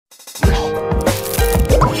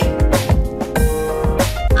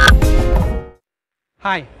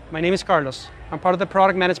Hi, my name is Carlos. I'm part of the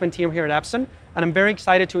product management team here at Epson, and I'm very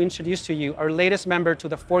excited to introduce to you our latest member to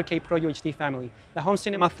the 4K Pro UHD family, the Home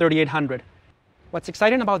Cinema 3800. What's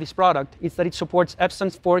exciting about this product is that it supports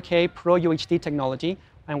Epson's 4K Pro UHD technology,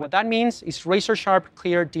 and what that means is razor-sharp,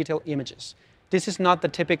 clear, detailed images. This is not the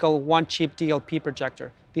typical one-chip DLP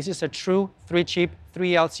projector. This is a true 3-chip,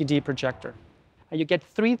 3 LCD projector. And you get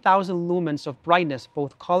 3,000 lumens of brightness,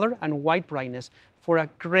 both color and white brightness, for a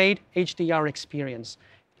great HDR experience.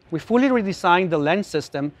 We fully redesigned the lens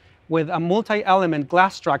system with a multi-element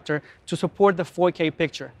glass structure to support the 4K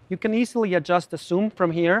picture. You can easily adjust the zoom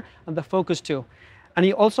from here and the focus too. And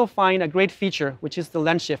you also find a great feature, which is the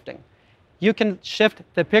lens shifting. You can shift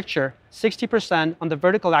the picture 60% on the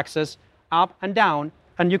vertical axis, up and down,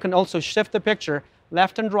 and you can also shift the picture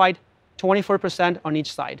left and right 24% on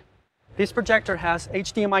each side. This projector has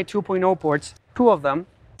HDMI 2.0 ports, 2 of them,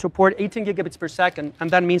 support 18 gigabits per second, and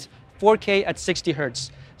that means 4K at 60 Hz.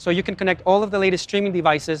 So you can connect all of the latest streaming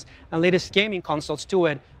devices and latest gaming consoles to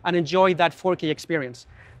it and enjoy that 4K experience.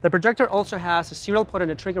 The projector also has a serial port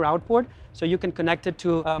and a trigger out port, so you can connect it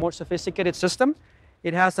to a more sophisticated system.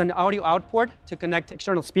 It has an audio out port to connect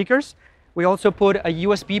external speakers. We also put a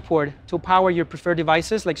USB port to power your preferred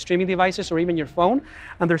devices, like streaming devices or even your phone.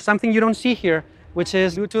 And there's something you don't see here, which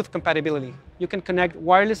is Bluetooth compatibility. You can connect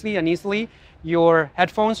wirelessly and easily your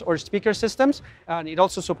headphones or speaker systems, and it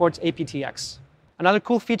also supports aptX. Another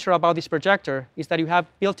cool feature about this projector is that you have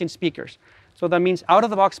built-in speakers. So that means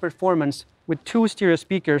out-of-the-box performance with 2 stereo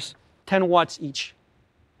speakers, 10 watts each.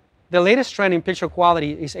 The latest trend in picture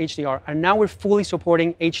quality is HDR, and now we're fully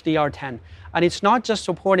supporting HDR10. And it's not just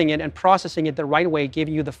supporting it and processing it the right way,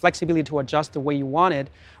 giving you the flexibility to adjust the way you want it,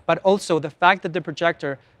 but also the fact that the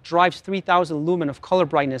projector drives 3,000 lumen of color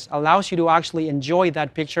brightness allows you to actually enjoy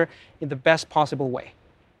that picture in the best possible way.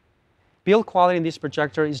 Build quality in this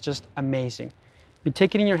projector is just amazing. You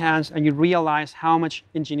take it in your hands and you realize how much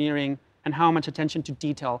engineering and how much attention to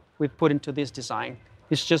detail we've put into this design.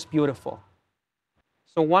 It's just beautiful.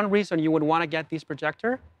 So one reason you would want to get this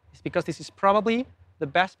projector is because this is probably the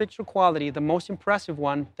best picture quality, the most impressive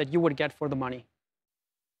one that you would get for the money.